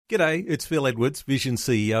G'day, it's Phil Edwards, Vision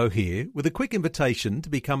CEO here, with a quick invitation to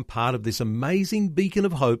become part of this amazing beacon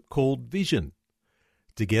of hope called Vision.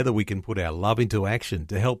 Together we can put our love into action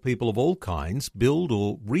to help people of all kinds build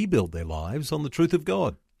or rebuild their lives on the truth of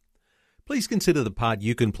God. Please consider the part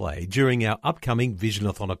you can play during our upcoming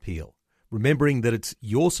Visionathon appeal, remembering that it's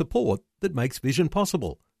your support that makes Vision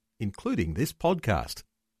possible, including this podcast.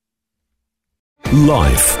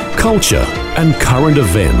 Life, culture, and current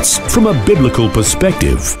events from a biblical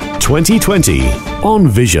perspective. 2020 on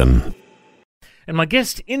Vision. And my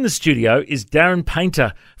guest in the studio is Darren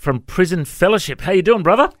Painter from Prison Fellowship. How you doing,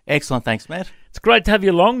 brother? Excellent, thanks, Matt. It's great to have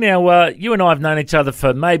you along. Now, you and I have known each other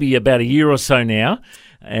for maybe about a year or so now,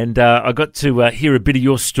 and I got to hear a bit of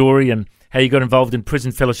your story and how you got involved in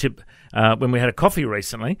Prison Fellowship when we had a coffee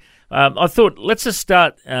recently. I thought, let's just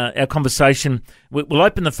start our conversation. We'll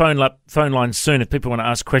open the phone line soon if people want to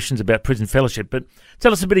ask questions about Prison Fellowship. But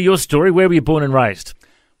tell us a bit of your story. Where were you born and raised?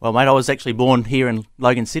 Well, mate, I was actually born here in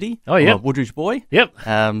Logan City. Oh, yeah. I'm a Woodridge boy. Yep.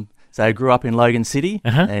 So I grew up in Logan City,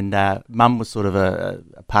 and Mum was sort of a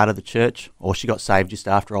part of the church, or she got saved just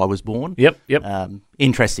after I was born. Yep.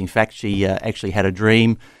 Interesting fact, she actually had a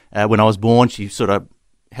dream when I was born. She sort of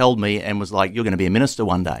held me and was like, "You're going to be a minister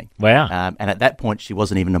one day." Wow. And at that point, she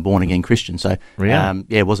wasn't even a born-again Christian. So, Really?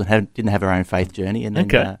 didn't have her own faith journey. And then,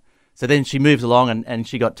 Okay. so then she moved along and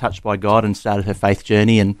she got touched by God and started her faith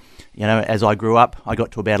journey. And, you know, as I grew up, I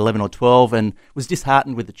got to about 11 or 12 and was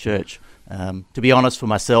disheartened with the church. To be honest, for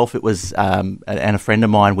myself, it was, and a friend of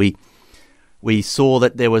mine, we saw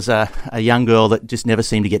that there was a young girl that just never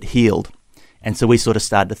seemed to get healed. And so we sort of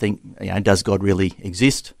started to think, you know, does God really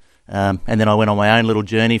exist? And then I went on my own little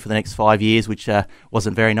journey for the next 5 years, which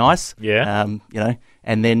wasn't very nice. Yeah.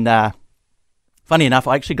 And then, funny enough,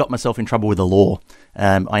 I actually got myself in trouble with the law.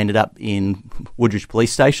 I ended up in Woodridge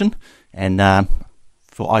Police Station, and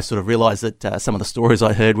I sort of realised that some of the stories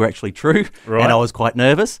I heard were actually true, Right. and I was quite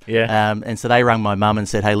nervous. Yeah. And so they rang my mum and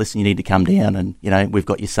said, "Hey, listen, you need to come down, and you know we've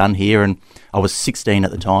got your son here." And I was 16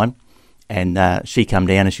 at the time, and she come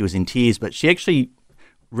down and she was in tears, but she actually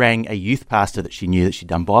rang a youth pastor that she knew that she'd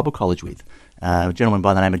done Bible college with, a gentleman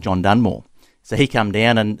by the name of John Dunmore. So he come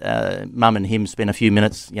down and Mum and him spent a few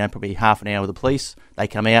minutes, you know, probably half an hour with the police. They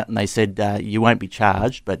come out and they said, "You won't be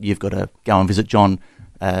charged, but you've got to go and visit John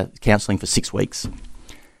counselling for 6 weeks."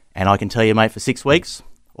 And I can tell you, mate, for 6 weeks,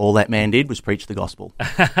 all that man did was preach the gospel.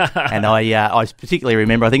 And I particularly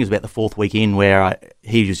remember, I think it was about the 4th week in, where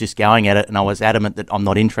he was just going at it, and I was adamant that I'm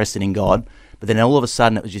not interested in God. But then all of a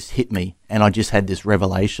sudden it was just hit me, and I just had this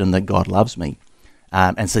revelation that God loves me.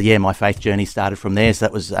 And so, my faith journey started from there. So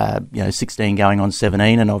that was, 16 going on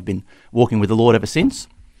 17, and I've been walking with the Lord ever since.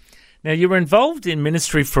 Now, you were involved in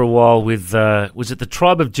ministry for a while with, was it the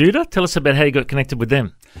Tribe of Judah? Tell us about how you got connected with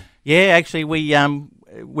them. Yeah, actually, we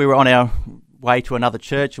were on our way to another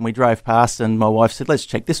church, and we drove past, and my wife said, "Let's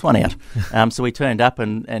check this one out." So we turned up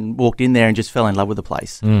and walked in there and just fell in love with the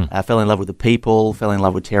place. Fell in love with the people, fell in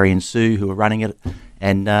love with Terry and Sue, who were running it,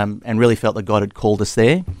 and really felt that God had called us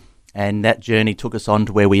there. And that journey took us on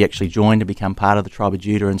to where we actually joined to become part of the Tribe of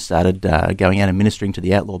Judah and started going out and ministering to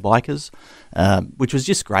the outlaw bikers, which was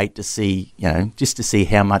just great to see, just to see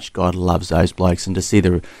how much God loves those blokes and to see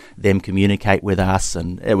them communicate with us,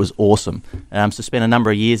 and it was awesome. So spent a number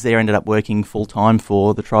of years there, ended up working full-time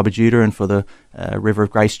for the Tribe of Judah and for the River of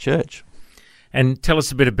Grace Church. And tell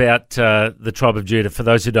us a bit about the Tribe of Judah. For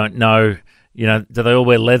those who don't know, do they all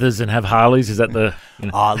wear leathers and have Harleys? Is that the...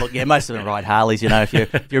 Oh, look, yeah, most of them ride Harleys. If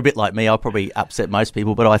you're a bit like me, I'll probably upset most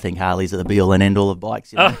people, but I think Harleys are the be-all and end-all of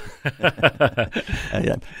bikes.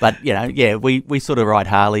 But, we sort of ride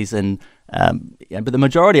Harleys, and but the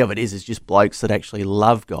majority of it is just blokes that actually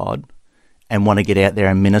love God and want to get out there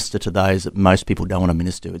and minister to those that most people don't want to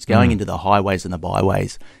minister to. It's going into the highways and the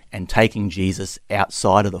byways and taking Jesus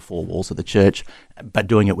outside of the four walls of the church, but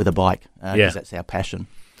doing it with a bike, because that's our passion.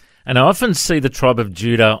 And I often see the Tribe of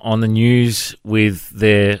Judah on the news with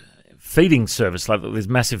their feeding service, like this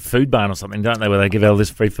massive food barn or something, don't they, where they give all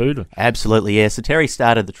this free food? Absolutely, yeah. So Terry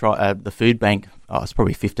started the food bank, it's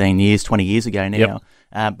probably 15 years, 20 years ago now.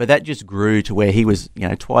 Yep. But that just grew to where he was,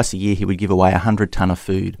 twice a year he would give away 100 tonne of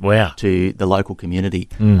food to the local community.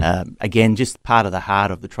 Again, just part of the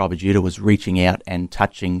heart of the Tribe of Judah was reaching out and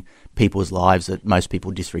touching people's lives that most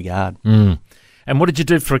people disregard. And what did you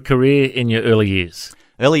do for a career in your early years?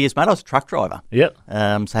 Early years, mate, I was a truck driver. Yep. So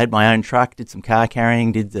I had my own truck, did some car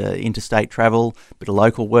carrying, did the interstate travel, a bit of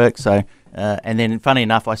local work. So, and then, funny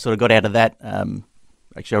enough, I sort of got out of that.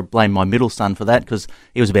 Actually, I blame my middle son for that because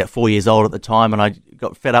he was about 4 years old at the time, and I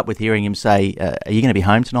got fed up with hearing him say, "Are you going to be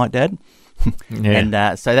home tonight, Dad?"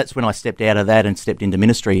 And so that's when I stepped out of that and stepped into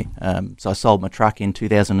ministry. So I sold my truck in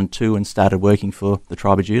 2002 and started working for the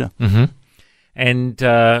Tribe of Judah. Mm-hmm.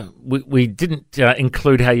 And we didn't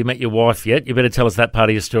include how you met your wife yet. You better tell us that part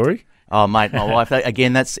of your story. Oh, mate, my wife,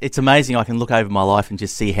 again, it's amazing. I can look over my life and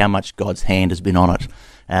just see how much God's hand has been on it.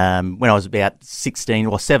 When I was about 16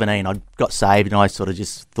 or 17, I got saved and I sort of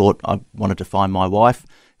just thought I wanted to find my wife.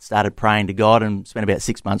 Started praying to God and spent about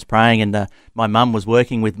 6 months praying. And my mum was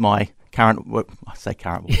working with my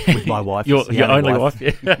with my wife. your only wife.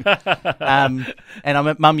 And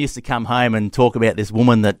mum used to come home and talk about this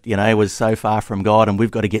woman that, was so far from God, and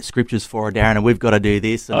we've got to get scriptures for her, Darren, and we've got to do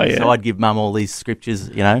this. And so I'd give mum all these scriptures,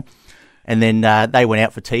 And then they went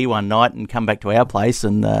out for tea one night and come back to our place,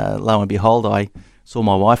 and lo and behold, I saw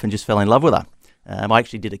my wife and just fell in love with her. I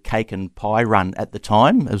actually did a cake and pie run at the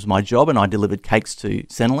time. It was my job, and I delivered cakes to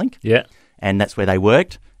Centrelink. Yeah. And that's where they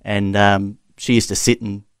worked. And she used to sit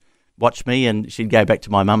and watch me, and she'd go back to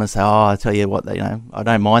my mum and say, "Oh, I tell you what, I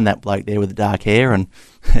don't mind that bloke there with the dark hair." And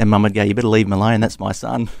mum would go, "You better leave him alone. That's my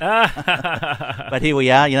son." But here we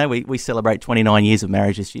are. We celebrate 29 years of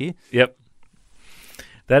marriage this year. Yep.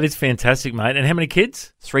 That is fantastic, mate. And how many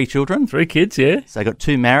kids? 3 children. 3 kids, yeah. So I got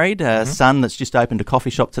 2 married. A son that's just opened a coffee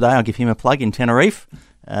shop today. I'll give him a plug in Tenerife.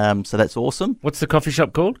 So that's awesome. What's the coffee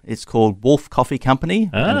shop called? It's called Wolf Coffee Company.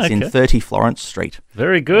 And it's in 30 Florence Street.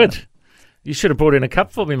 Very good. You should have brought in a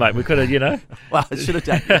cup for me, mate. We could have, Well, I should have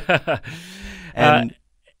done.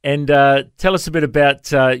 And tell us a bit about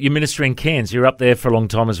your ministry in Cairns. You're up there for a long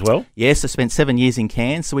time as well. Yes, I spent 7 years in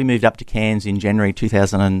Cairns. So we moved up to Cairns in January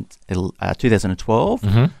 2012.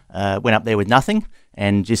 Went up there with nothing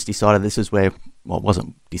and just decided this is where, well, it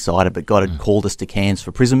wasn't decided, but God had called us to Cairns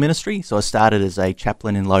for prison ministry. So I started as a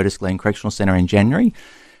chaplain in Lotus Glen Correctional Centre in January.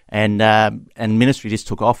 And ministry just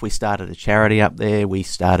took off. We started a charity up there. We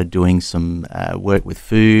started doing some work with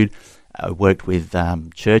food. Worked with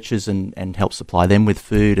churches and helped supply them with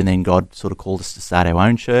food, and then God sort of called us to start our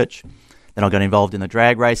own church. Then I got involved in the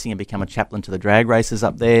drag racing and become a chaplain to the drag races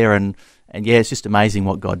up there, and yeah, it's just amazing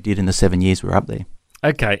what God did in the 7 years we were up there.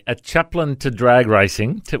 Okay, a chaplain to drag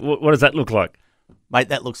racing. What does that look like? Mate,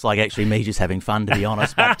 that looks like actually me just having fun, to be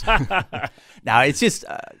honest. But no, it's just,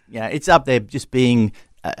 it's up there just being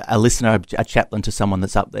a listener, a chaplain to someone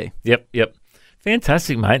that's up there. Yep.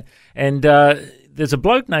 Fantastic, mate. And there's a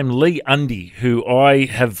bloke named Lee Undy who I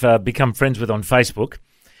have become friends with on Facebook,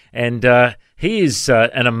 and he is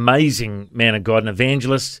an amazing man of God, an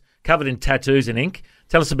evangelist, covered in tattoos and ink.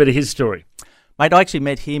 Tell us a bit of his story. Mate, I actually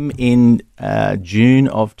met him in June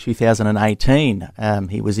of 2018.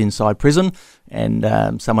 He was inside prison,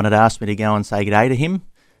 and someone had asked me to go and say good day to him.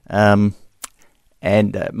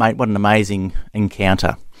 Mate, what an amazing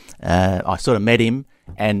encounter. I sort of met him,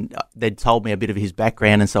 and they'd told me a bit of his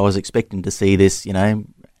background, and so I was expecting to see this,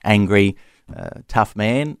 angry, tough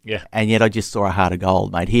man. Yeah. And yet I just saw a heart of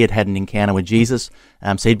gold, mate. He had an encounter with Jesus.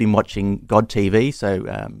 So he'd been watching God TV. So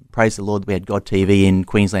praise the Lord, we had God TV in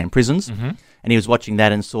Queensland prisons. Mm-hmm. And he was watching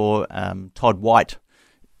that and saw Todd White.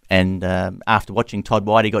 And after watching Todd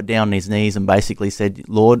White, he got down on his knees and basically said,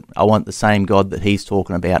 "Lord, I want the same God that he's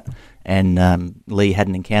talking about." And Lee had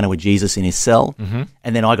an encounter with Jesus in his cell. Mm-hmm.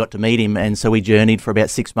 And then I got to meet him. And so we journeyed for about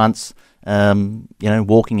 6 months,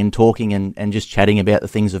 walking and talking and just chatting about the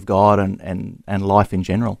things of God and life in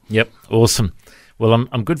general. Yep, awesome. Well,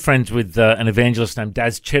 I'm good friends with an evangelist named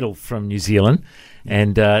Daz Chettle from New Zealand.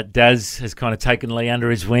 And Daz has kind of taken Lee under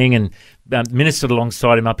his wing and ministered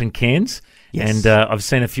alongside him up in Cairns. Yes. And I've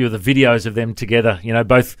seen a few of the videos of them together.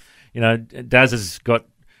 Both, Daz has got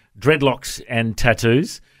dreadlocks and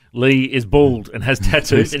tattoos. Lee is bald and has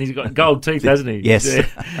tattoos, and he's got gold teeth, hasn't he? Yes.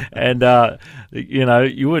 And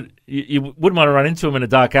you wouldn't want to run into him in a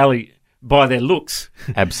dark alley by their looks.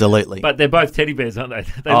 Absolutely. But they're both teddy bears, aren't they?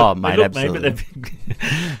 They mate, look absolutely. mean, but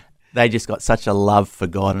they just got such a love for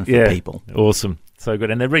God and for people. Awesome. So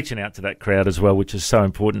good. And they're reaching out to that crowd as well, which is so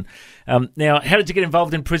important. Now, how did you get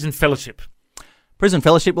involved in Prison Fellowship? Prison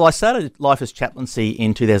Fellowship, well, I started life as chaplaincy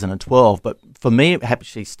in 2012, but for me, it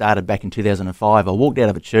actually started back in 2005. I walked out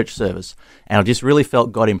of a church service, and I just really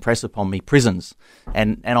felt God impress upon me prisons.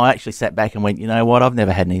 And I actually sat back and went, you know what, I've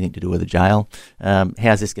never had anything to do with a jail.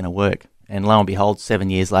 How's this going to work? And lo and behold,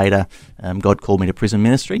 7 years later, God called me to prison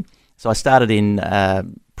ministry. So I started in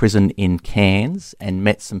prison in Cairns and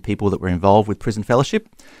met some people that were involved with Prison Fellowship.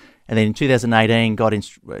 And then in 2018, God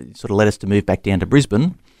sort of led us to move back down to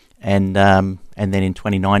Brisbane. And then in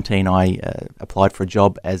 2019, I applied for a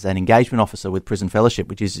job as an engagement officer with Prison Fellowship,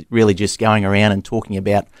 which is really just going around and talking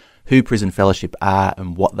about who Prison Fellowship are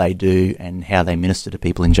and what they do and how they minister to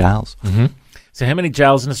people in jails. Mm-hmm. So how many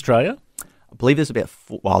jails in Australia? I believe there's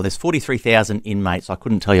there's 43,000 inmates. I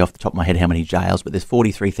couldn't tell you off the top of my head how many jails, but there's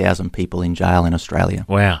 43,000 people in jail in Australia.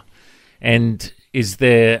 Wow. And is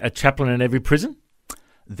there a chaplain in every prison?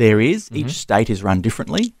 There is. Each state is run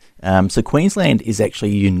differently. So Queensland is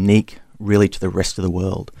actually unique really to the rest of the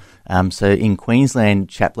world. So in Queensland,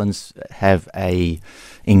 chaplains have a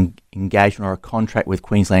engagement or a contract with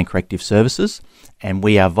Queensland Corrective Services, and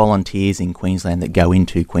we are volunteers in Queensland that go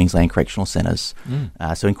into Queensland Correctional Centres.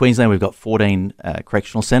 So in Queensland, we've got 14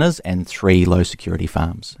 correctional centres and 3 low-security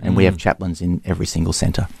farms, and we have chaplains in every single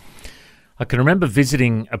centre. I can remember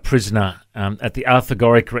visiting a prisoner at the Arthur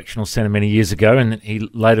Gorrie Correctional Centre many years ago, and he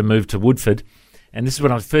later moved to Woodford. And this is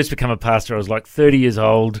when I first became a pastor. I was like 30 years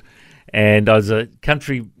old, and I was a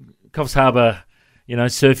country Coffs Harbour,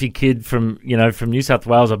 surfy kid from New South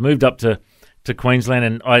Wales. I've moved up to Queensland,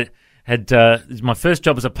 and I had this was my first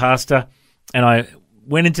job as a pastor, and I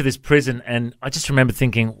went into this prison, and I just remember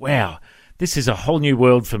thinking, wow, this is a whole new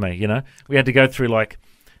world for me. We had to go through like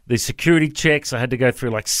the security checks. I had to go through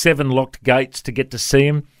like 7 locked gates to get to see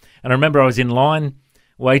him, and I remember I was in line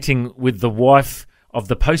waiting with the wife of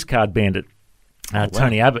the postcard bandit.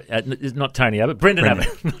 Tony Abbott, not Tony Abbott, Brendan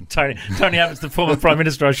Abbott. Tony Abbott's the former Prime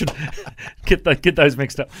Minister. I should get those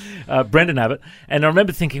mixed up. Brendan Abbott, and I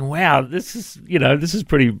remember thinking, "Wow, this is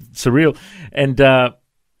pretty surreal." And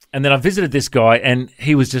then I visited this guy, and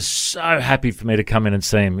he was just so happy for me to come in and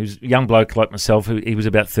see him. He was a young bloke like myself. He was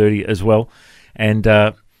about 30 as well, and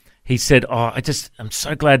he said, I'm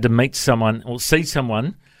so glad to meet someone or see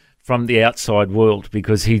someone from the outside world,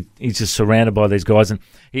 because he's just surrounded by these guys." And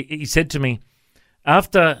he said to me,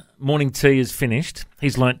 after morning tea is finished,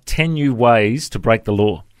 he's learnt 10 new ways to break the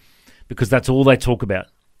law, because that's all they talk about.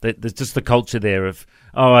 There's just the culture there of,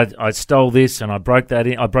 I stole this and I broke that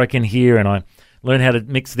in, I broke in here and I learned how to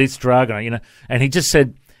mix this drug, and he just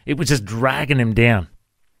said it was just dragging him down.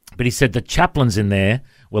 But he said the chaplains in there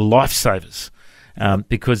were lifesavers,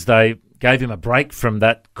 because they gave him a break from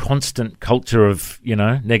that constant culture of,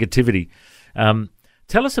 negativity.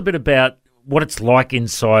 Tell us a bit about what it's like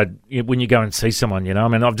inside when you go and see someone.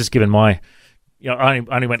 I've just given I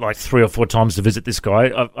only went like 3 or 4 times to visit this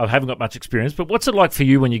guy. I haven't got much experience, but what's it like for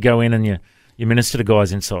you when you go in and you minister to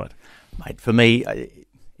guys inside? Mate, for me,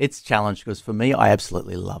 it's a challenge, because for me, I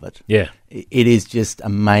absolutely love it. Yeah. It is just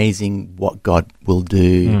amazing what God will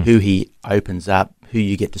do, who he opens up, who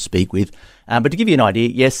you get to speak with. But to give you an idea,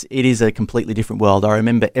 yes, it is a completely different world. I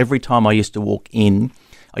remember every time I used to walk in,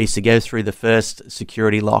 I used to go through the first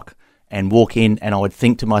security lock and walk in, and I would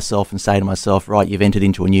think to myself and say to myself, right, you've entered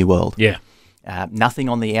into a new world. Yeah. Nothing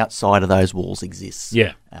on the outside of those walls exists.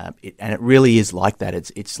 Yeah. And it really is like that.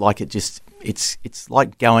 It's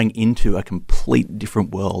like going into a complete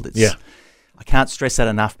different world. I can't stress that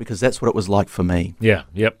enough, because that's what it was like for me. Yeah.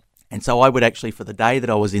 Yep. And so I would actually, for the day that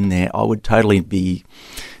I was in there, I would totally be,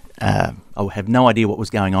 I would have no idea what was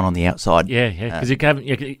going on the outside. Yeah, because you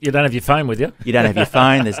don't have your phone with you. You don't have your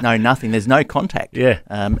phone. There's no nothing. There's no contact. Yeah.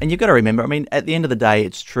 And you've got to remember, at the end of the day,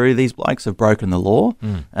 it's true. These blokes have broken the law,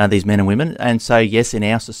 these men and women. And so, yes, in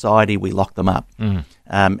our society, we lock them up.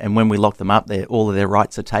 And when we lock them up, all of their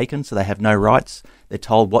rights are taken, so they have no rights. They're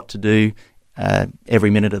told what to do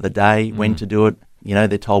every minute of the day, when to do it.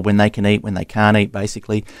 They're told when they can eat, when they can't eat,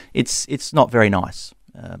 basically. It's not very nice.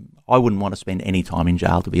 I wouldn't want to spend any time in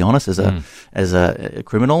jail, to be honest, as a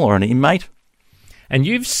criminal or an inmate. And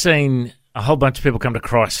you've seen a whole bunch of people come to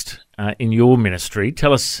Christ in your ministry.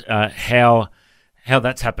 Tell us how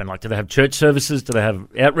that's happened. Like, do they have church services? Do they have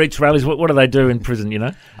outreach rallies? What do they do in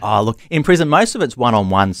prison, Oh, look, in prison, most of it's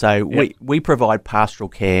one-on-one. So we provide pastoral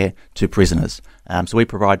care to prisoners. So we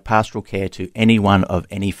provide pastoral care to anyone of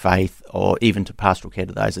any faith, or even to pastoral care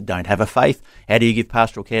to those that don't have a faith. How do you give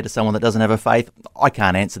pastoral care to someone that doesn't have a faith? I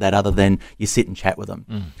can't answer that, other than you sit and chat with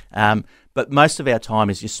them. But most of our time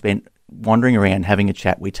is just spent wandering around, having a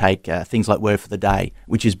chat. We take things like Word for the Day,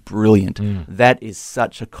 which is brilliant. That is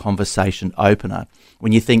such a conversation opener.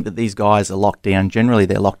 When you think that these guys are locked down, generally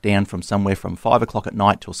they're locked down from somewhere from 5 o'clock at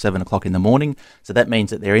night till 7 o'clock in the morning. So that means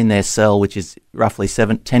that they're in their cell, which is roughly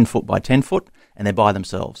 10 foot by 10 foot, and they're by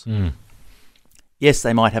themselves. Yes,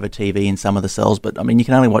 they might have a TV in some of the cells, but you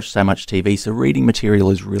can only watch so much TV, so reading material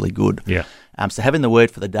is really good. Yeah. So having the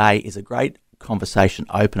Word for the Day is a great conversation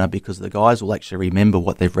opener, because the guys will actually remember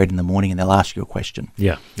what they've read in the morning, and they'll ask you a question.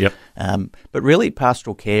 Yeah, yep. But really,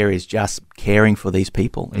 pastoral care is just caring for these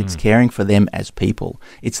people. It's caring for them as people.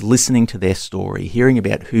 It's listening to their story, hearing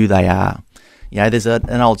about who they are. There's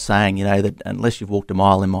an old saying, that unless you've walked a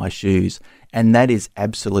mile in my shoes, and that is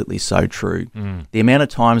absolutely so true. The amount of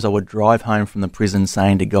times I would drive home from the prison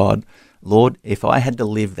saying to God, Lord, if I had to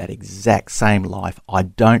live that exact same life, I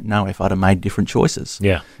don't know if I'd have made different choices.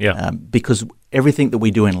 Yeah. Because everything that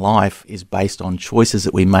we do in life is based on choices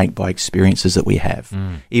that we make by experiences that we have.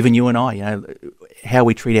 Even you and I, how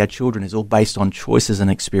we treat our children is all based on choices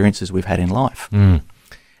and experiences we've had in life.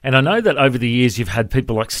 And I know that over the years you've had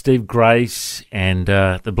people like Steve Grace and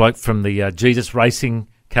the bloke from the Jesus racing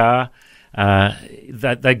car,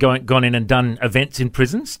 that they've gone in and done events in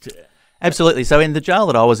prisons. Absolutely. So in the jail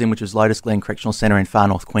that I was in, which was Lotus Glen Correctional Centre in far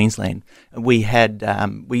north Queensland, we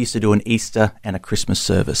used to do an Easter and a Christmas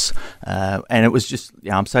service. And it was just,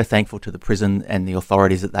 I'm so thankful to the prison and the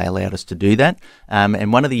authorities that they allowed us to do that.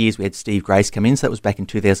 And one of the years we had Steve Grace come in, so that was back in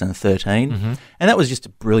 2013. And that was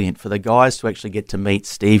just brilliant for the guys to actually get to meet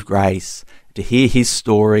Steve Grace, to hear his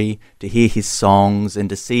story, to hear his songs, and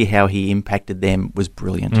to see how he impacted them was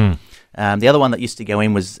brilliant. The other one that used to go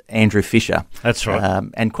in was Andrew Fisher. That's right.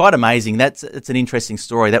 And quite amazing. It's an interesting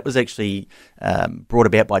story. That was actually brought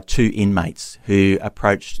about by two inmates who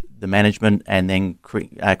approached the management and then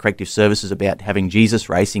corrective services about having Jesus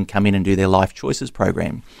Racing come in and do their Life Choices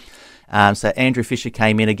program. So Andrew Fisher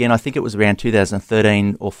came in again. I think it was around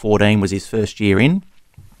 2013 or 14 was his first year in.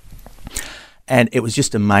 And it was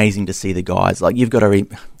just amazing to see the guys. Like, you've got to...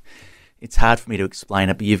 It's hard for me to explain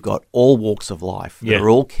it, but you've got all walks of life that are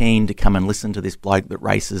all keen to come and listen to this bloke that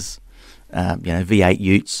races, V8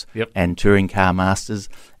 utes and touring car masters.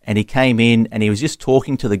 And he came in and he was just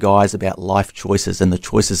talking to the guys about life choices and the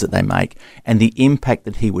choices that they make, and the impact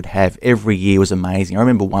that he would have every year was amazing. I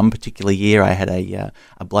remember one particular year I had a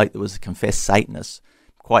bloke that was a confessed Satanist,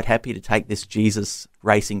 quite happy to take this Jesus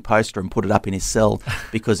racing poster and put it up in his cell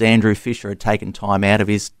because Andrew Fisher had taken time out of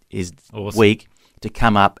his week to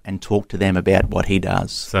come up and talk to them about what he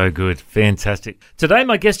does. So good. Fantastic. Today,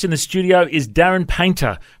 my guest in the studio is Darren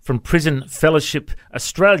Painter from Prison Fellowship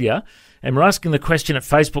Australia, and we're asking the question at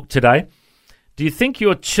Facebook today, do you think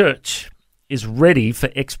your church is ready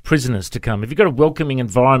for ex-prisoners to come? Have you got a welcoming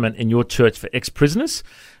environment in your church for ex-prisoners?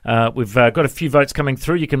 We've got a few votes coming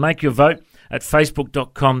through. You can make your vote at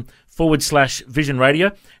facebook.com/Vision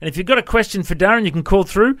Radio. And if you've got a question for Darren, you can call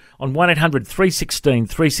through on 1800 316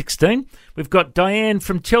 316. We've got Diane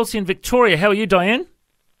from Chelsea in Victoria. How are you, Diane?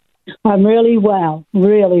 I'm really well.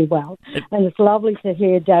 And it's lovely to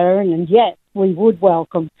hear Darren. And yes, we would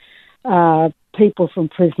welcome people from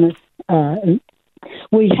prisoners.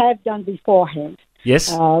 We have done beforehand.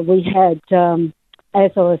 Yes. We had,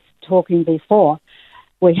 as I was talking before,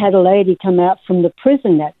 we had a lady come out from the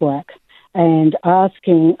prison network and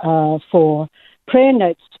asking for prayer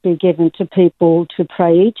notes to be given to people to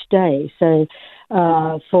pray each day. So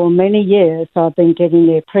for many years, I've been getting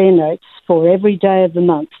their prayer notes for every day of the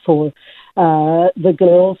month for the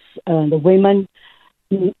girls, the women.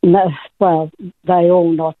 Well, they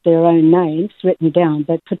all not their own names written down,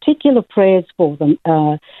 but particular prayers for them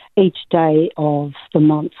each day of the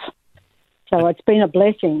month. So it's been a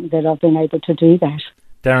blessing that I've been able to do that.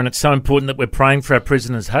 Darren, it's so important that we're praying for our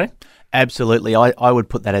prisoners, hey? Absolutely. I would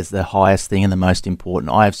put that as the highest thing and the most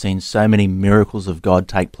important. I have seen so many miracles of God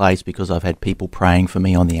take place because I've had people praying for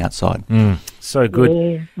me on the outside. So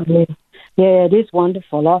good. Yeah, it is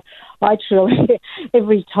wonderful. I truly,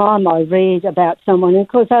 every time I read about someone, and of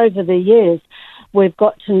course over the years, we've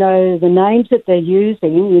got to know the names that they're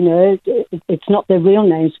using. It's not their real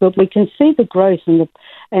names, but we can see the growth and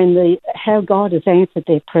the how God has answered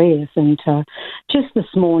their prayers. And just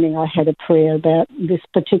this morning, I had a prayer about this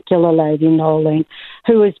particular lady, Nolene,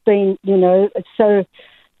 who has been, so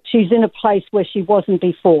she's in a place where she wasn't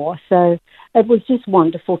before. So it was just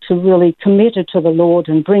wonderful to really commit her to the Lord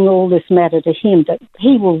and bring all this matter to Him, that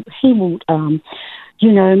He will,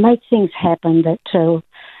 make things happen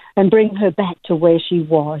and bring her back to where she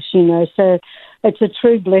was, So it's a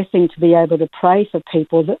true blessing to be able to pray for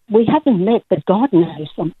people that we haven't met, but God knows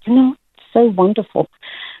them. It's so wonderful.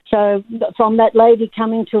 So from that lady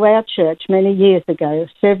coming to our church many years ago,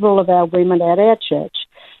 several of our women at our church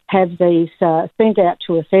have these sent out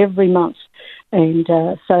to us every month. And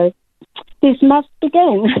so this must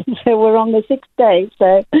begin. So we're on the 6th day,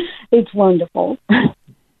 so it's wonderful.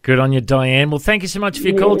 Good on you, Diane. Well, thank you so much for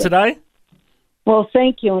your call today. Well,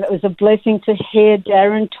 thank you, and it was a blessing to hear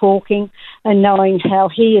Darren talking and knowing how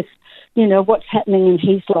he is, what's happening in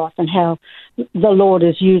his life and how the Lord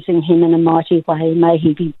is using him in a mighty way. May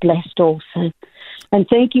he be blessed also. And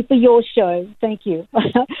thank you for your show. Thank you.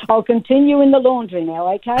 I'll continue in the laundry now,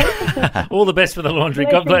 okay? All the best for the laundry.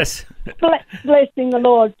 God bless. Blessing the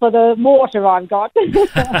Lord for the water I've got.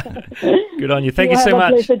 Good on you. Thank you so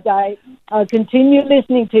much. Have a blessed day. I'll continue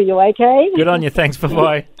listening to you, okay? Good on you. Thanks.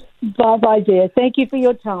 Bye-bye. Bye-bye, dear. Thank you for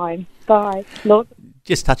your time. Bye. Look.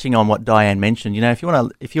 Just touching on what Diane mentioned,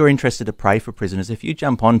 if you're interested to pray for prisoners, if you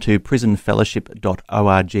jump onto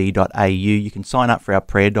prisonfellowship.org.au, you can sign up for our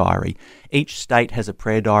prayer diary. Each state has a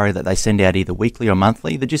prayer diary that they send out either weekly or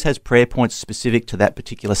monthly that just has prayer points specific to that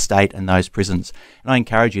particular state and those prisons. And I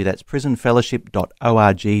encourage you, that's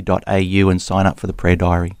prisonfellowship.org.au, and sign up for the prayer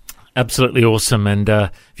diary. Absolutely awesome. And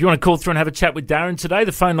if you want to call through and have a chat with Darren today,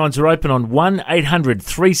 the phone lines are open on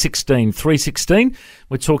 1-800-316-316.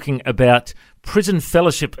 We're talking about Prison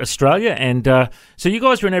Fellowship Australia. And so you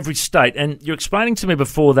guys are in every state, and you're explaining to me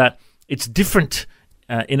before that it's different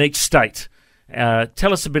in each state.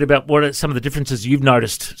 Tell us a bit about what are some of the differences you've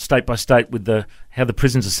noticed state by state with how the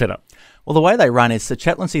prisons are set up. Well, the way they run is the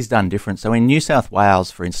chaplaincy is done different. So in New South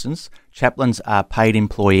Wales, for instance, chaplains are paid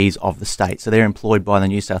employees of the state. So they're employed by the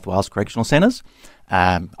New South Wales Correctional Centres.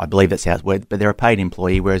 I believe that's how it's worked, but they're a paid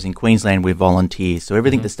employee, whereas in Queensland we're volunteers. So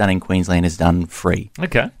everything that's done in Queensland is done free.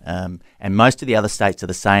 Okay. And most of the other states are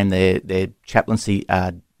the same. Their chaplaincy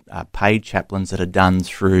are paid chaplains that are done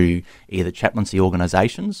through either chaplaincy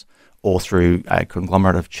organisations or through a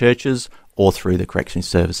conglomerate of churches or through the corrections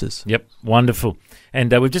services. Yep, wonderful.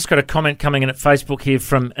 And we've just got a comment coming in at Facebook here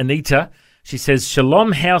from Anita. She says,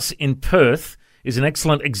 Shalom House in Perth is an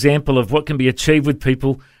excellent example of what can be achieved with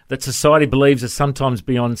people that society believes are sometimes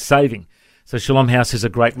beyond saving. So Shalom House is a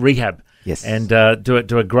great rehab. Yes. And do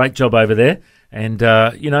a great job over there. And,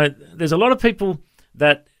 there's a lot of people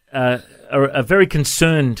that are very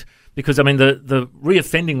concerned because, the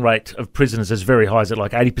reoffending rate of prisoners is very high. Is it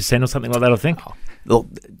like 80% or something like that, I think? Well,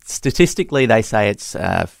 statistically, they say it's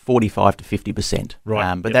 45 to 50%.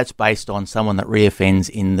 Right. But that's based on someone that reoffends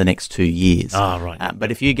in the next 2 years. Oh, right.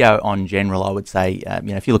 But if you go on general, I would say,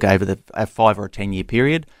 if you look over a 5 or a 10-year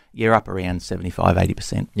period, you're up around 75,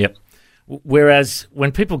 80%. Yep. Whereas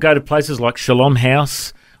when people go to places like Shalom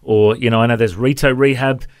House, or, I know there's Rito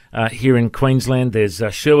Rehab here in Queensland. There's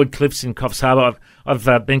Sherwood Cliffs in Coffs Harbour. I've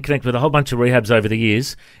been connected with a whole bunch of rehabs over the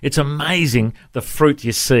years. It's amazing the fruit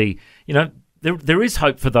you see. There is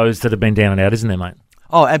hope for those that have been down and out, isn't there, mate?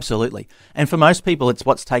 Oh, absolutely. And for most people, it's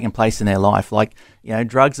what's taken place in their life. Like,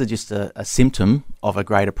 drugs are just a symptom of a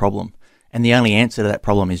greater problem. And the only answer to that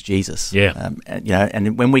problem is Jesus. Yeah.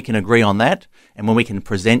 And when we can agree on that, and when we can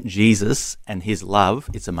present Jesus and his love,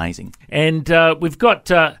 it's amazing. And we've got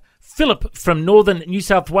Philip from Northern New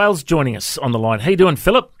South Wales joining us on the line. How you doing,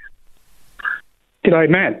 Philip? G'day,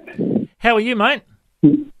 Matt. How are you, mate?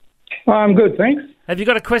 I'm good, thanks. Have you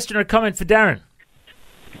got a question or a comment for Darren?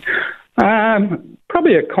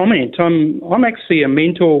 Probably a comment. I'm actually a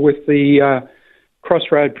mentor with the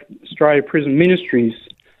Crossroad Australia Prison Ministries,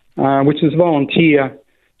 which is a volunteer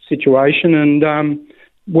situation, and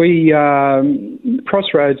we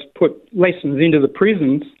Crossroads put lessons into the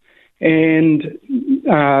prisons and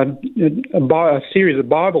a series of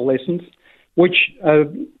Bible lessons which are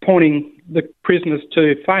pointing the prisoners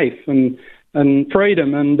to faith and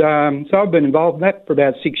freedom. And so I've been involved in that for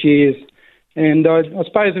about 6 years. And I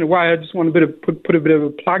suppose in a way I just want to put a bit of a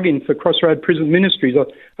plug in for Crossroad Prison Ministries.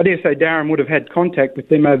 I dare say Darren would have had contact with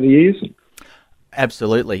them over the years.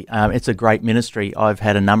 Absolutely. It's a great ministry. I've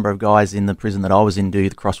had a number of guys in the prison that I was in do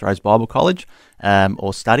the Crossroads Bible College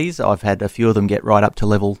or studies. I've had a few of them get right up to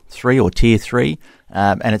level 3 or tier 3,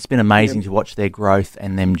 and it's been amazing to watch their growth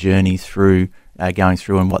and them journey through, going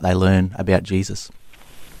through and what they learn about Jesus.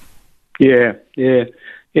 Yeah,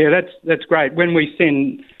 that's great. When we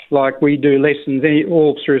send, like we do lessons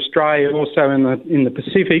all through Australia, also in the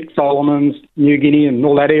Pacific, Solomons, New Guinea and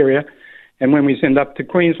all that area, and when we send up to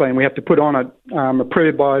Queensland, we have to put on it,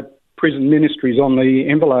 approved by Prison Ministries on the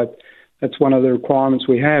envelope. That's one of the requirements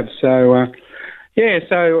we have. So,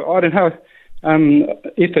 so I don't know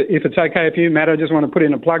if it's okay with you, Matt. I just want to put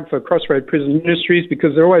in a plug for Crossroad Prison Ministries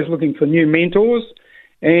because they're always looking for new mentors,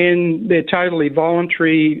 and they're totally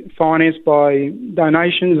voluntary, financed by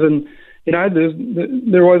donations, and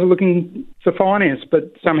they're always looking for finance,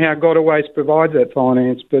 but somehow God always provides that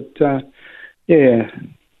finance. But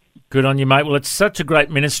Good on you, mate. Well, it's such a great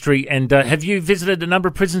ministry. And have you visited a number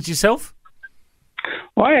of prisons yourself?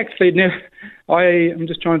 I actually never. I'm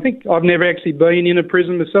just trying to think. I've never actually been in a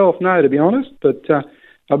prison myself, no, to be honest. But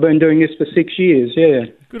I've been doing this for 6 years, yeah.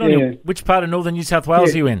 Good on you. Which part of Northern New South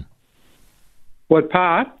Wales are you in? What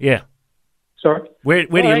part? Yeah. Sorry? Where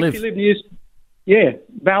do you live?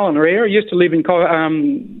 Ballina area. I used to live in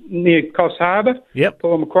near Coffs Harbour. Yep.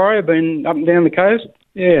 Paul Macquarie. I've been up and down the coast.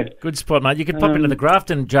 Yeah. Good spot, mate. You could pop into the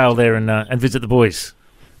Grafton jail there and visit the boys.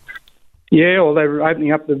 Yeah, or they were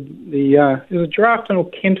opening up the is it Grafton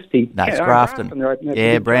or Kempsey? No, it's Grafton.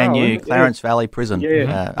 Brand new Clarence Valley Prison.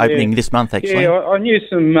 Opening this month, actually. Yeah, I knew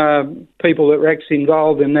some people that were actually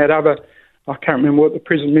involved in that other I can't remember what the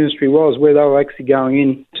prison ministry was, where they were actually going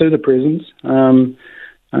into the prisons.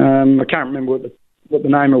 I can't remember what the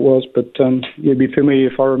name it was, but you'd be familiar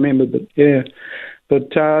if I remembered. But yeah,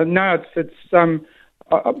 but no,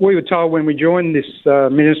 we were told when we joined this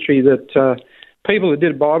ministry that people that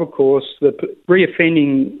did a Bible course, the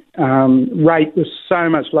reoffending rate was so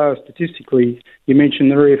much lower statistically. You mentioned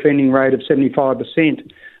the reoffending rate of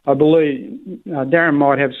 75%. I believe Darren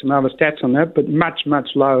might have some other stats on that, but much, much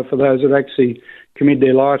lower for those that actually commit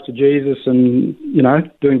their lives to Jesus and,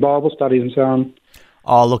 doing Bible studies and so on.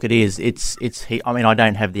 Oh, look, it is. I mean, I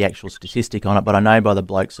don't have the actual statistic on it, but I know by the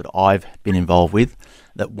blokes that I've been involved with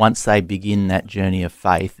that once they begin that journey of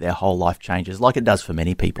faith, their whole life changes, like it does for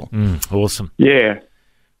many people. Awesome. Yeah.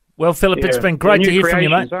 Well, Philip, it's been great to hear from you,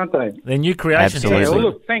 mate. Aren't they? They're new creations. Absolutely. Yeah, well,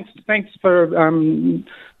 look, thanks for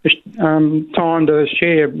time to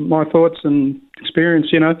share my thoughts and experience,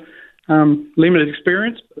 limited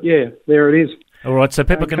experience. But yeah, there it is. All right, so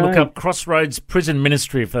people can look up Crossroads Prison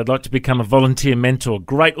Ministry if they'd like to become a volunteer mentor.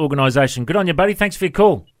 Great organisation. Good on you, buddy. Thanks for your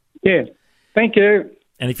call. Yeah, thank you.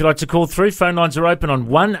 And if you'd like to call through, phone lines are open on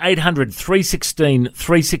 1-800 316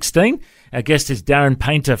 316. Our guest is Darren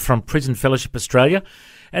Painter from Prison Fellowship Australia.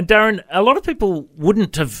 And Darren, a lot of people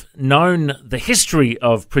wouldn't have known the history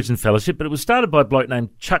of Prison Fellowship, but it was started by a bloke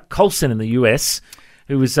named Chuck Colson in the US,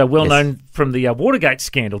 who was well known from the Watergate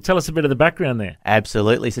scandal. Tell us a bit of the background there.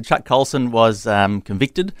 Absolutely. So Chuck Colson was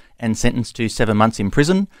convicted and sentenced to 7 months in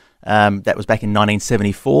prison. That was back in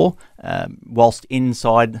 1974. Whilst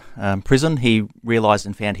inside prison, he realised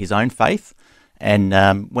and found his own faith. And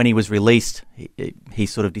when he was released, he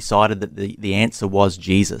sort of decided that the answer was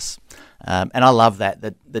Jesus. And I love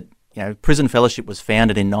that Prison Fellowship was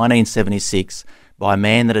founded in 1976 by a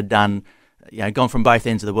man that had done, gone from both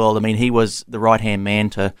ends of the world. I mean, he was the right-hand man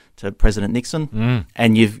to President Nixon,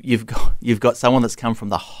 and you've got someone that's come from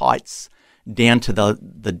the heights down to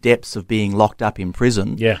the depths of being locked up in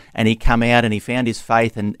prison. Yeah. And he come out and he found his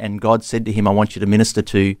faith, and God said to him, I want you to minister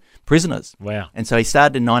to prisoners. Wow. And so he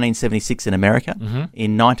started in 1976 in America. Mm-hmm.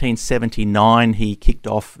 In 1979, he kicked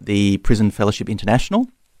off the Prison Fellowship International.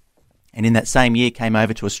 And in that same year came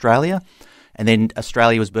over to Australia. And then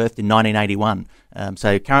Australia was birthed in 1981.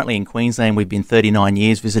 So currently in Queensland, we've been 39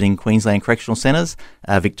 years visiting Queensland Correctional Centres.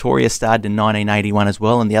 Victoria started in 1981 as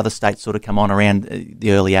well, and the other states sort of come on around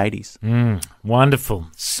the early 80s. Wonderful.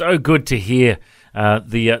 So good to hear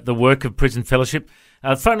the work of Prison Fellowship.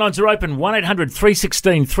 Phone lines are open, 1-800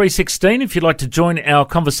 316 316 if you'd like to join our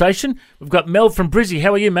conversation. We've got Mel from Brizzy.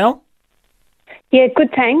 How are you, Mel? Yeah, good,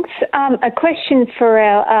 thanks. A question for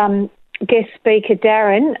our guest speaker,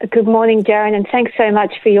 Darren. Good morning, Darren, and thanks so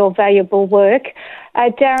much for your valuable work.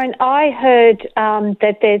 Darren, I heard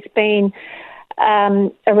that there's been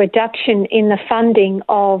a reduction in the funding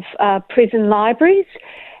of prison libraries.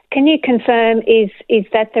 Can you confirm, is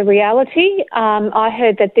that the reality? I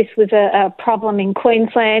heard that this was a problem in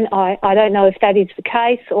Queensland. I don't know if that is the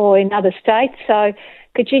case or in other states. So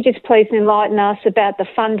could you just please enlighten us about the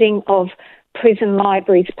funding of prison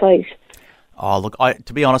libraries, please? Oh, look,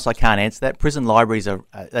 to be honest, I can't answer that. Prison libraries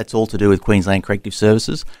that's all to do with Queensland Corrective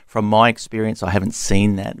Services. From my experience, I haven't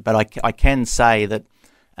seen that. But I can say that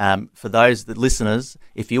for those listeners,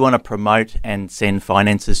 if you want to promote and send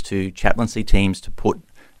finances to chaplaincy teams to put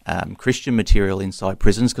Christian material inside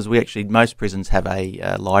prisons, because most prisons have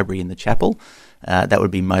a library in the chapel, that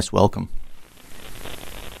would be most welcome.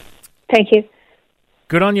 Thank you.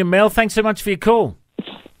 Good on you, Mel. Thanks so much for your call.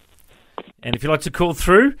 And if you'd like to call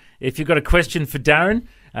through, if you've got a question for Darren,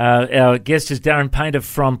 our guest is Darren Painter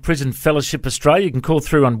from Prison Fellowship Australia. You can call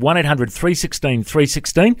through on 1-800 316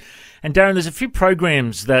 316. And Darren, there's a few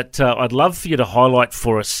programs that I'd love for you to highlight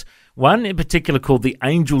for us. One in particular called the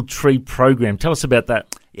Angel Tree Program. Tell us about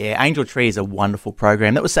that. Yeah, Angel Tree is a wonderful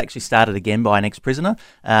program. That was actually started again by an ex-prisoner,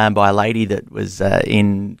 by a lady that was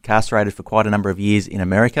incarcerated for quite a number of years in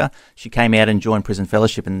America. She came out and joined Prison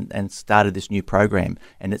Fellowship and started this new program.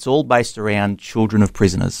 And it's all based around children of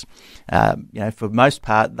prisoners. For most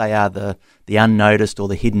part, they are the unnoticed or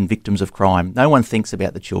the hidden victims of crime. No one thinks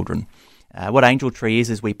about the children. What Angel Tree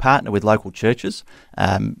is we partner with local churches.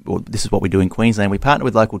 This is what we do in Queensland. We partner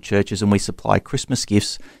with local churches and we supply Christmas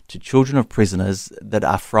gifts to children of prisoners that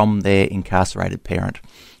are from their incarcerated parent.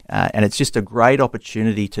 And it's just a great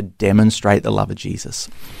opportunity to demonstrate the love of Jesus.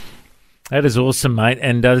 That is awesome, mate.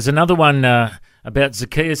 And there's another one about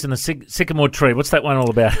Zacchaeus and the sycamore tree. What's that one all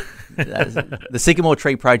about? The Sycamore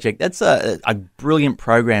Tree Project, that's a brilliant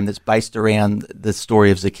program that's based around the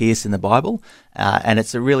story of Zacchaeus in the Bible. And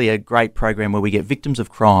it's really a great program where we get victims of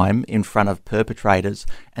crime in front of perpetrators,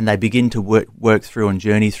 and they begin to work through and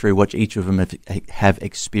journey through what each of them have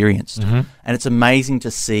experienced. Mm-hmm. And it's amazing to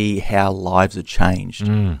see how lives are changed.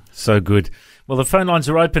 So good. Well, the phone lines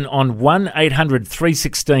are open on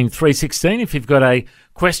 1-800-316-316 if you've got a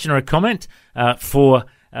question or a comment for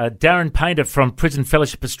Darren Painter from Prison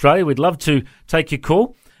Fellowship Australia. We'd love to take your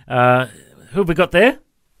call. Who have we got there?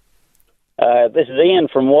 This is Ian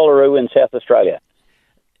from Wallaroo in South Australia.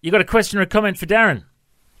 You got a question or a comment for Darren?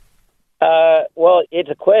 Well, it's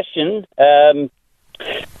a question.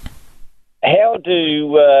 How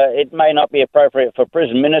do, it may not be appropriate for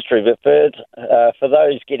prison ministry, but for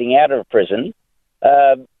those getting out of prison,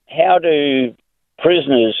 how do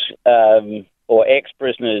prisoners or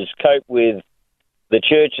ex-prisoners cope with the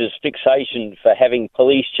church's fixation for having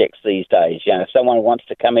police checks these days? You know, if someone wants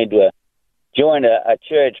to come join a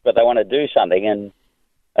church, but they want to do something, and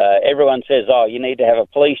everyone says, "Oh, you need to have a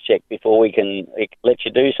police check before we can let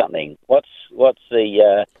you do something." What's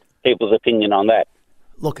the people's opinion on that?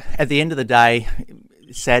 Look, at the end of the day,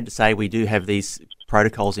 it's sad to say we do have these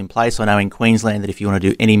protocols in place. I know in Queensland that if you want to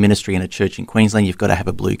do any ministry in a church in Queensland, you've got to have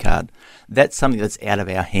a blue card. That's something that's out of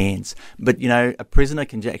our hands. But, you know, a prisoner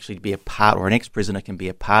can actually be a part, or an ex-prisoner can be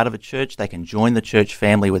a part of a church. They can join the church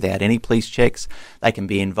family without any police checks. They can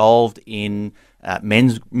be involved in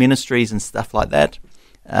men's ministries and stuff like that.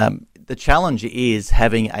 The challenge is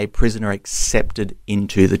having a prisoner accepted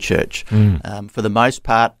into the church. For the most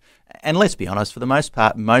part, and let's be honest, for the most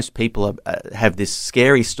part, most people have this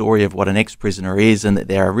scary story of what an ex-prisoner is and that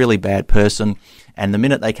they're a really bad person. And the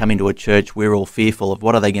minute they come into a church, we're all fearful of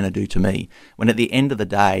what are they going to do to me? When at the end of the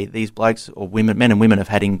day, these blokes or women, men and women have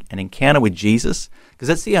had an encounter with Jesus, because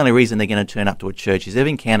that's the only reason they're going to turn up to a church, is they've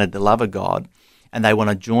encountered the love of God and they want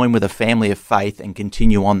to join with a family of faith and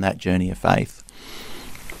continue on that journey of faith.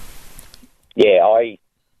 Yeah, I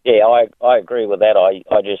agree with that. I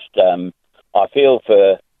just I feel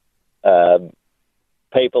for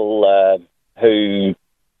people who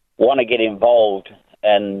want to get involved,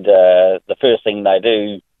 and the first thing they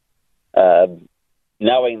do,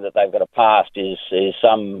 knowing that they've got a past, is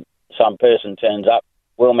some person turns up,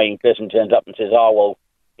 well-meaning person turns up and says, "Oh well,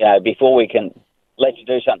 you know, before we can let you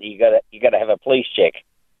do something, you got to have a police check."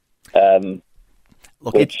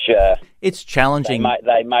 Look, which it's challenging.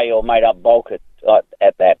 They may or may not balk at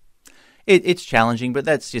that. It's challenging, but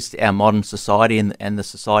that's just our modern society and the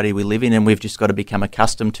society we live in, and we've just got to become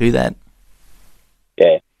accustomed to that.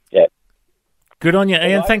 Yeah. Good on you,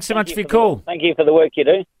 Ian. Thanks so much for your call. Thank you for the work you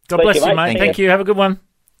do. God bless you, mate. Thank you. Have a good one.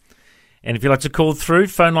 And if you'd like to call through,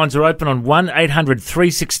 phone lines are open on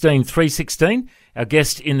 1-800-316-316. Our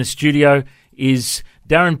guest in the studio is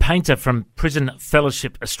Darren Painter from Prison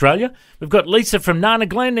Fellowship Australia. We've got Lisa from Nana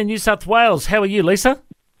Glen in New South Wales. How are you, Lisa?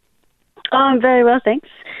 Oh, I'm very well, thanks.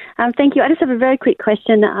 Thank you. I just have a very quick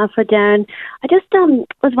question for Darren. I just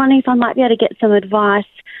was wondering if I might be able to get some advice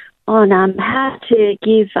on how to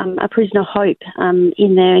give a prisoner hope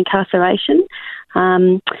in their incarceration.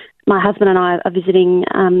 My husband and I are visiting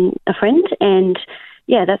a friend, and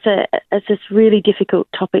it's this really difficult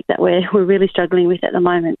topic that we're really struggling with at the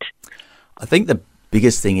moment. I think the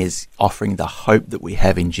biggest thing is offering the hope that we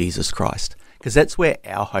have in Jesus Christ, because that's where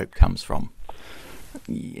our hope comes from.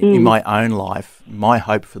 In my own life, my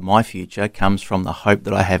hope for my future comes from the hope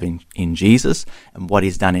that I have in Jesus and what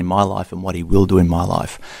He's done in my life and what He will do in my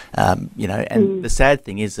life. The sad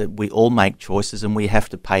thing is that we all make choices and we have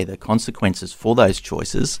to pay the consequences for those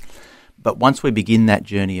choices. But once we begin that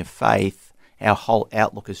journey of faith, our whole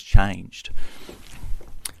outlook has changed.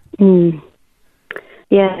 Thank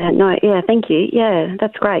you. Yeah,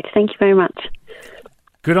 that's great. Thank you very much.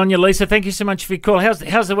 Good on you, Lisa. Thank you so much for your call.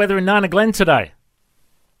 How's the weather in Nana Glen today?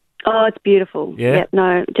 Oh, it's beautiful. Yeah? Yep,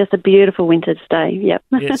 no, just a beautiful winter's day. Yep.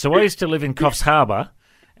 Yeah, so I used to live in Coffs Harbour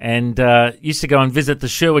and used to go and visit the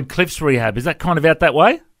Sherwood Cliffs rehab. Is that kind of out that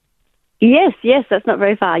way? Yes, that's not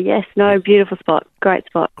very far. Yes, no, beautiful spot. Great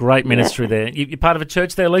spot. Great ministry there. You're part of a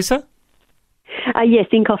church there, Lisa? Yes,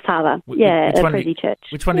 in Coffs Harbour. Yeah, a Prezi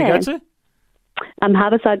church. Which one do you go to?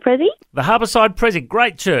 Harbourside Prezi. The Harbourside Prezi,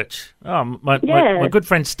 great church. Oh, my good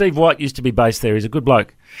friend Steve White used to be based there. He's a good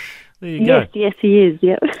bloke. There you go. Yes, he is.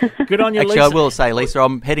 Yep. Good on you, Lisa. Lisa. I will say, Lisa,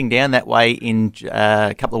 I'm heading down that way in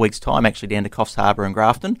a couple of weeks' time, actually down to Coffs Harbour and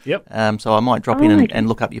Grafton. Yep. So I might drop in and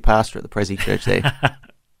look up your pastor at the Prezi Church there.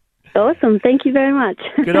 Awesome. Thank you very much.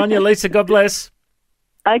 Good on you, Lisa. God bless.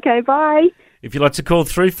 Okay, bye. If you'd like to call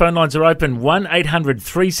through, phone lines are open,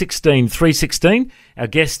 1-800-316-316. Our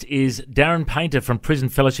guest is Darren Painter from Prison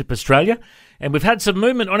Fellowship Australia. And we've had some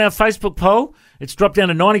movement on our Facebook poll. It's dropped down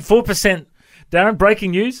to 94%. Darren,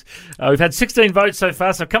 breaking news. We've had 16 votes so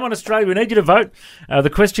far, so come on, Australia, we need you to vote.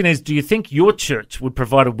 The question is, do you think your church would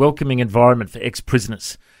provide a welcoming environment for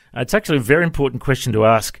ex-prisoners? It's actually a very important question to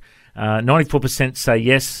ask. 94% say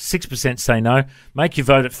yes, 6% say no. Make your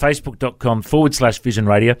vote at facebook.com/Vision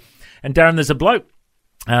Radio. And Darren, there's a bloke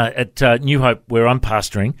at New Hope where I'm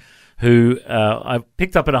pastoring who I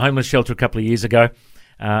picked up at a homeless shelter a couple of years ago.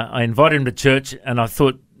 I invited him to church and I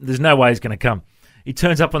thought, there's no way he's going to come. He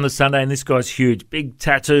turns up on the Sunday and this guy's huge, big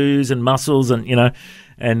tattoos and muscles and,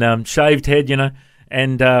 and shaved head,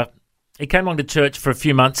 And he came along to church for a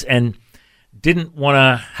few months and didn't want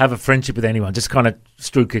to have a friendship with anyone, just kind of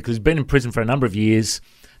stood clear because he's been in prison for a number of years,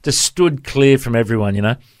 just stood clear from everyone,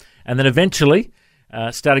 And then eventually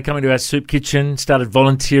started coming to our soup kitchen, started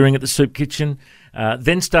volunteering at the soup kitchen,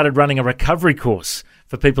 then started running a recovery course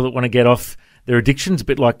for people that want to get off their addictions, a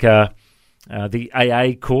bit like the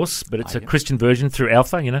AA course, but it's a Christian version through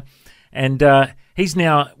Alpha, And he's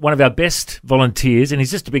now one of our best volunteers, and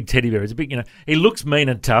he's just a big teddy bear. He's a big, he looks mean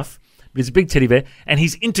and tough, but he's a big teddy bear, and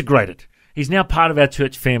he's integrated. He's now part of our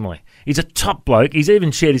church family. He's a top bloke. He's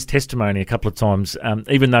even shared his testimony a couple of times,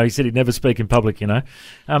 even though he said he'd never speak in public,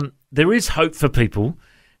 There is hope for people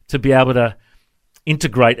to be able to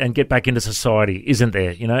integrate and get back into society, isn't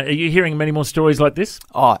there? Are you hearing many more stories like this?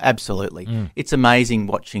 Oh, absolutely. It's amazing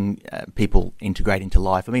watching people integrate into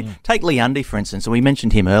life. I mean, take Lee Undy, for instance, and we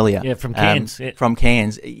mentioned him earlier. Yeah, from Cairns. From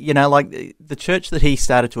Cairns. The church that he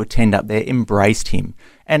started to attend up there embraced him.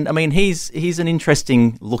 And, I mean, he's an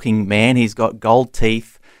interesting-looking man. He's got gold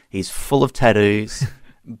teeth. He's full of tattoos.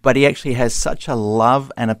 But he actually has such a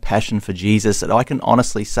love and a passion for Jesus that I can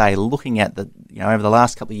honestly say, looking at over the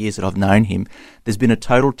last couple of years that I've known him, there's been a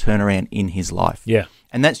total turnaround in his life. Yeah.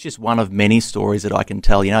 And that's just one of many stories that I can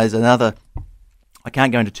tell. There's another, I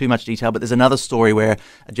can't go into too much detail, but there's another story where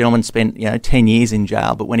a gentleman spent, 10 years in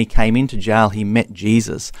jail, but when he came into jail, he met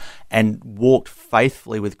Jesus and walked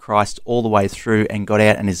faithfully with Christ all the way through and got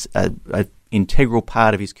out and is a integral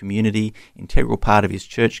part of his community, integral part of his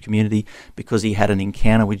church community, because he had an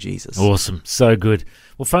encounter with Jesus. Awesome. So good.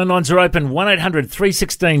 Well, phone lines are open,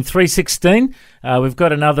 1-800-316-316. We've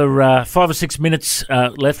got another 5 or 6 minutes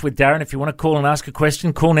left with Darren. If you want to call and ask a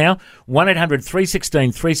question, call now,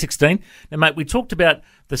 1-800-316-316. Now, mate, we talked about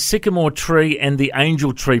the Sycamore Tree and the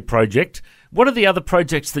Angel Tree project. What are the other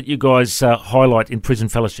projects that you guys highlight in Prison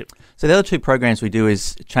Fellowship? So the other two programs we do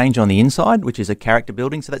is Change on the Inside, which is a character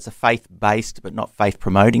building. So that's a faith-based but not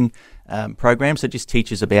faith-promoting program. So it just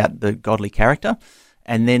teaches about the godly character.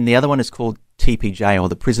 And then the other one is called TPJ, or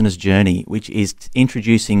the Prisoner's Journey, which is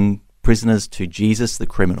introducing prisoners to Jesus the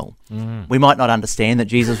criminal. We might not understand that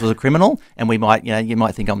Jesus was a criminal, and we might, you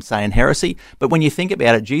might think I'm saying heresy, but when you think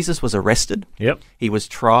about it, Jesus was arrested, he was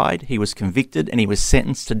tried, he was convicted, and he was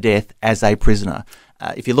sentenced to death as a prisoner.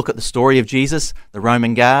 If you look at the story of Jesus, the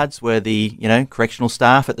Roman guards were the, correctional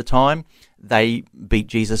staff at the time. They beat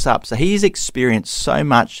Jesus up. So he's experienced so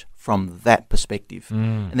much from that perspective.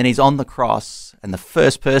 And then he's on the cross, and the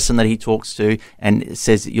first person that he talks to and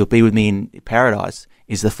says, "You'll be with me in paradise,"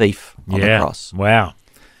 is the thief on the cross. Wow.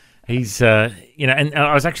 He's, and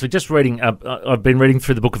I was actually just reading, I've been reading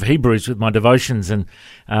through the book of Hebrews with my devotions, and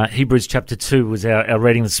Hebrews chapter 2 was our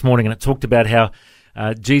reading this morning, and it talked about how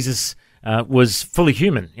Jesus was fully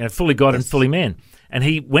human, fully God and fully man. And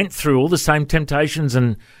he went through all the same temptations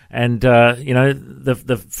and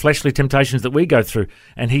the fleshly temptations that we go through.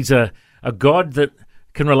 And he's a God that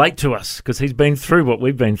can relate to us because he's been through what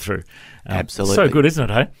we've been through. Absolutely. So good, isn't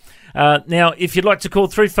it, hey? Now, if you'd like to call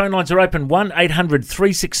through, phone lines are open,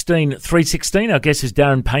 1-800-316-316. Our guest is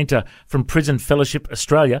Darren Painter from Prison Fellowship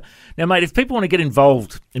Australia. Now, mate, if people want to get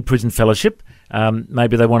involved in Prison Fellowship,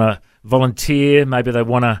 maybe they want to volunteer, maybe they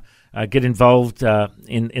want to get involved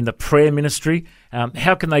in the prayer ministry,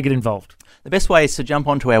 how can they get involved? The best way is to jump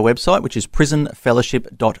onto our website, which is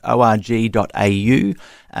prisonfellowship.org.au,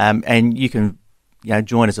 and you can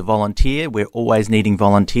join as a volunteer. We're always needing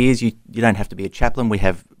volunteers. You don't have to be a chaplain. We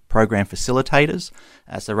have program facilitators,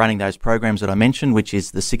 so running those programs that I mentioned, which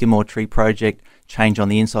is the Sycamore Tree Project, Change on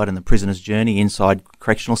the Inside, and the Prisoner's Journey inside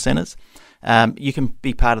correctional centres. You can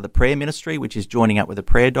be part of the prayer ministry, which is joining up with the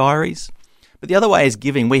prayer diaries. But the other way is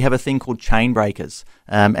giving. We have a thing called Chain Breakers,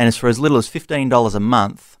 and it's for as little as $15 a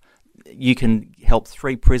month. You can help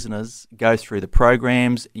 3 prisoners go through the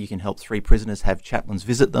programs. You can help 3 prisoners have chaplains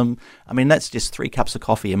visit them. I mean, that's just 3 cups of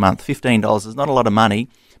coffee a month. $15 is not a lot of money,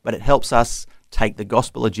 but it helps us take the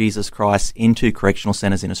gospel of Jesus Christ into correctional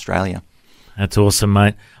centres in Australia. That's awesome,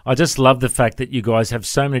 mate. I just love the fact that you guys have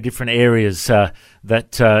so many different areas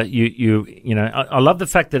that you know. I love the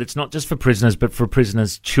fact that it's not just for prisoners, but for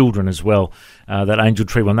prisoners' children as well. That Angel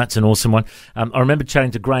Tree one, that's an awesome one. I remember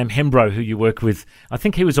chatting to Graham Hembrow, who you work with. I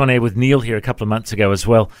think he was on air with Neil here a couple of months ago as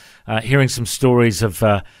well, hearing some stories of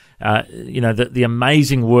the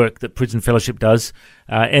amazing work that Prison Fellowship does.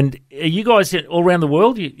 And are you guys all around the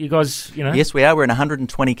world? You guys, you know? Yes, we are. We're in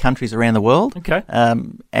 120 countries around the world. Okay.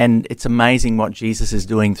 And it's amazing what Jesus is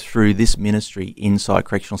doing through this ministry inside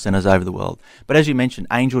correctional centres over the world. But as you mentioned,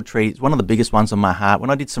 Angel Tree is one of the biggest ones on my heart. When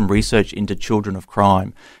I did some research into children of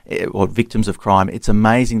crime or victims of crime, it's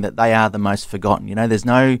amazing that they are the most forgotten. You know, there's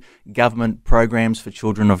no government programs for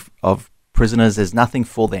children of prisoners. There's nothing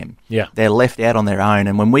for them. Yeah. They're left out on their own.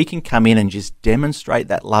 And when we can come in and just demonstrate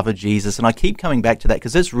that love of Jesus, and I keep coming back to that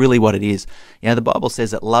because that's really what it is. You know, the Bible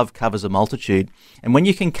says that love covers a multitude. And when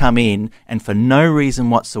you can come in and for no reason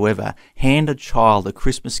whatsoever, hand a child a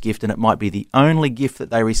Christmas gift, and it might be the only gift that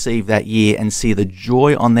they receive that year, and see the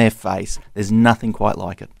joy on their face, there's nothing quite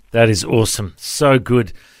like it. That is awesome. So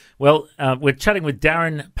good. Well, we're chatting with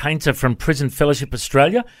Darren Painter from Prison Fellowship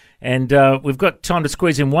Australia, and we've got time to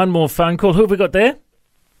squeeze in one more phone call. Who have we got there?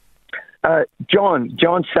 John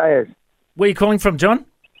Sayers. Where are you calling from, John?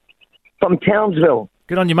 From Townsville.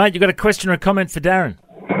 Good on you, mate. You got a question or a comment for Darren?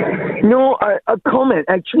 No, a comment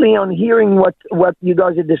actually on hearing what you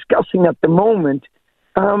guys are discussing at the moment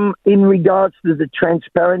in regards to the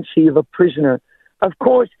transparency of a prisoner. Of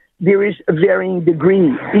course, there is a varying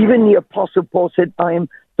degree. Even the Apostle Paul said, I am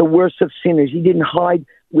the worst of sinners. He didn't hide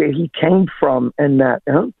where he came from and that.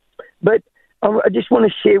 But I just want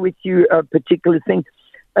to share with you a particular thing.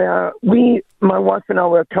 My wife and I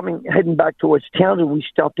were heading back towards town, and we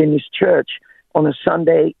stopped in this church on a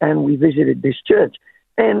Sunday, and we visited this church.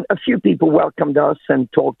 And a few people welcomed us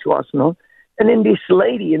and talked to us and all. And then this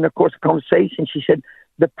lady, in the course of conversation, she said,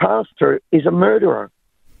 the pastor is a murderer.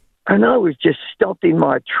 And I was just stopped in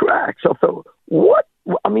my tracks. I thought, what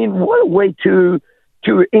a way to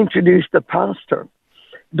introduce the pastor.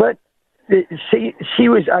 But she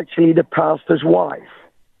was actually the pastor's wife.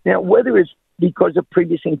 Now, whether it's because of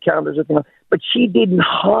previous encounters or things, but she didn't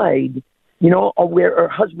hide, or where her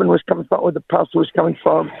husband was coming from or the pastor was coming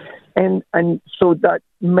from. And so that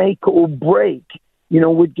make or break,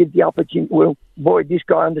 would give the opportunity, well, boy, this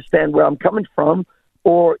guy understands where I'm coming from,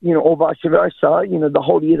 or vice versa. The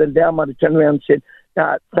holier than thou might have turned around and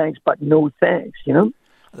said, thanks, but no thanks,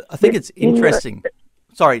 I think it's interesting.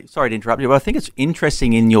 Sorry to interrupt you, but I think it's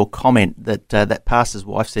interesting in your comment that that pastor's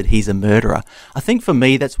wife said he's a murderer. I think for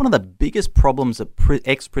me, that's one of the biggest problems that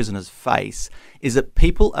ex-prisoners face, is that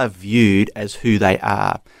people are viewed as who they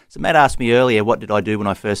are. So Matt asked me earlier, what did I do when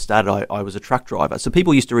I first started? I was a truck driver. So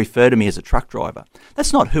people used to refer to me as a truck driver.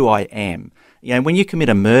 That's not who I am. When you commit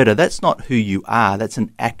a murder, that's not who you are. That's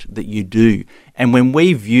an act that you do. And when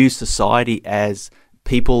we view society as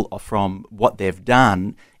people from what they've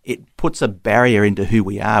done, it puts a barrier into who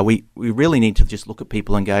we are. We really need to just look at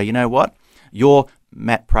people and go, you know what? You're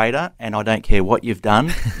Matt Prater, and I don't care what you've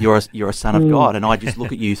done. You're a son of God, and I just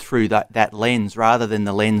look at you through that lens rather than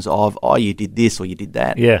the lens of, oh, you did this or you did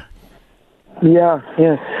that. Yeah. Yeah.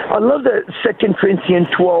 I love the 2 Corinthians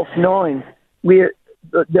 12:9, where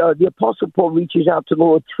the Apostle Paul reaches out to the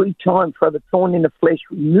Lord 3 times for the thorn in the flesh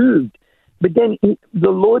removed. But then the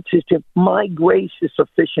Lord says to him, my grace is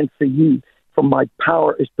sufficient for you, for my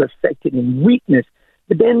power is perfected in weakness.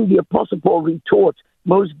 But then the Apostle Paul retorts,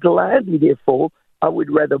 most gladly, therefore, I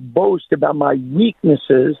would rather boast about my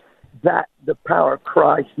weaknesses, that the power of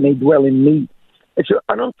Christ may dwell in me. And so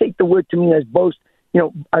I don't take the word to mean as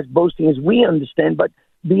boasting as we understand, but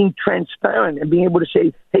being transparent and being able to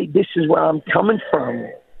say, hey, this is where I'm coming from.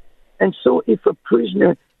 And so if a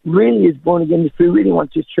prisoner really is born again, if he really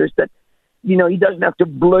wants his church, that, he doesn't have to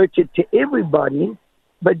blurt it to everybody,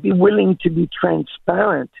 but be willing to be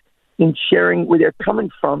transparent in sharing where they're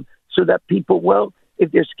coming from, so that people, well,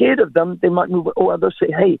 if they're scared of them, they might move, or they'll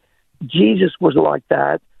say, hey, Jesus was like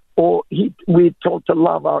that, or we're told to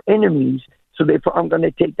love our enemies, so therefore I'm going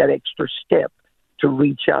to take that extra step to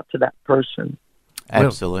reach out to that person.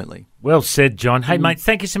 Absolutely. Well said, John. Hey, mate,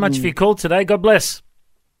 thank you so much for your call today. God bless.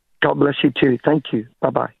 God bless you too. Thank you.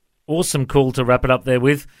 Bye-bye. Awesome call to wrap it up there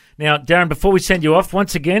with. Now, Darren, before we send you off,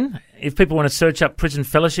 once again, if people want to search up Prison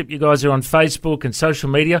Fellowship, you guys are on Facebook and social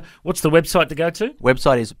media. What's the website to go to?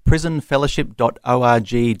 Website is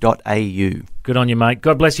prisonfellowship.org.au. Good on you, mate.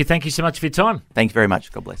 God bless you. Thank you so much for your time. Thank you very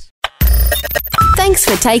much. God bless. Thanks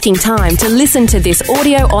for taking time to listen to this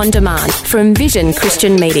audio on demand from Vision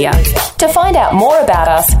Christian Media. To find out more about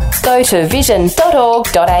us, go to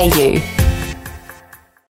vision.org.au.